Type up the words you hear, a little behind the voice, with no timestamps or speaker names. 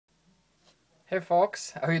Hey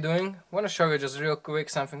folks, how you doing? Want to show you just real quick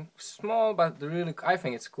something small but really I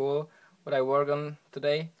think it's cool what I worked on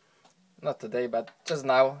today. Not today but just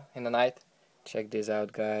now in the night. Check this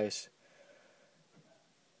out guys.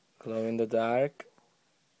 Glow in the dark.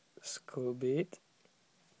 School beat.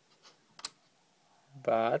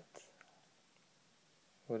 But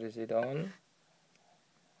what is it on?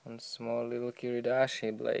 On small little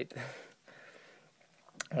Kiridashi blade.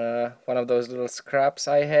 One of those little scraps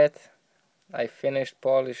I had. I finished,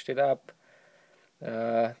 polished it up.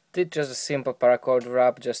 Did just a simple paracord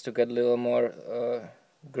wrap just to get a little more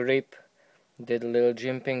grip. Did a little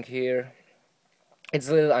jimping here. It's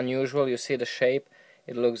a little unusual. You see the shape.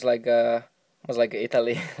 It looks like almost like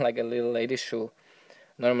Italy, like a little lady shoe.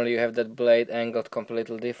 Normally you have that blade angled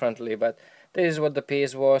completely differently, but this is what the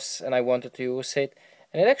piece was, and I wanted to use it.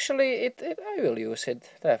 And I will use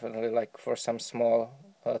it definitely, like for some small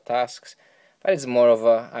tasks. But it's more of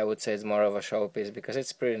a, I would say it's more of a showpiece because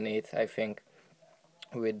it's pretty neat, I think,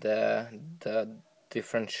 with the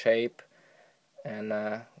different shape and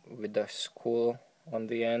with the school on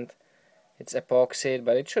the end. It's epoxied,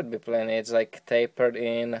 but it should be plenty. It's like tapered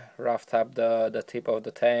in, roughed up the tip of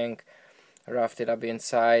the tank, roughed it up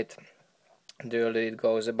inside. Usually it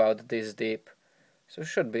goes about this deep, so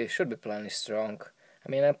should be plenty strong. I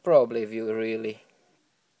mean, probably if you really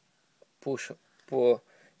pull,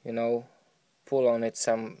 you know, pull on it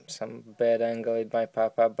some bad angle, it might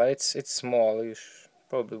pop up. But it's small. You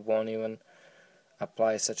probably won't even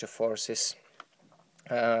apply such a forces.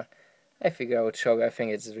 I figure I would show you. I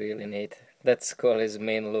think it's really neat. That skull is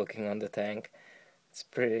mean looking on the tank. It's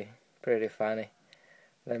pretty funny.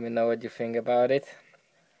 Let me know what you think about it.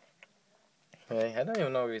 I don't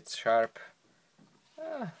even know if it's sharp.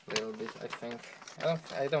 A little bit, I think.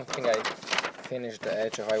 I don't think I finished the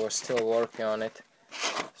edge. I was still working on it.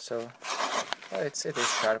 So it is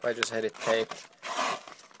sharp. I just had it taped.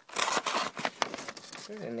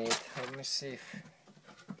 Pretty neat. Let me see if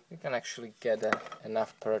you can actually get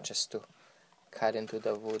enough purchase to cut into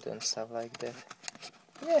the wood and stuff like that.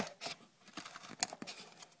 Yeah,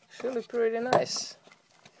 actually pretty nice.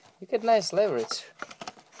 You get nice leverage,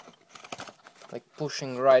 like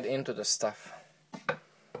pushing right into the stuff.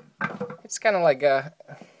 It's kind of like a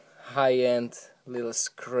high-end little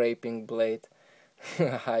scraping blade.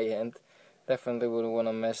 High-end. Definitely wouldn't want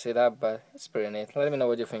to mess it up, but it's pretty neat. Let me know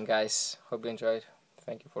what you think, guys. Hope you enjoyed.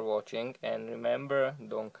 Thank you for watching, and remember,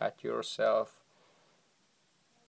 don't cut yourself.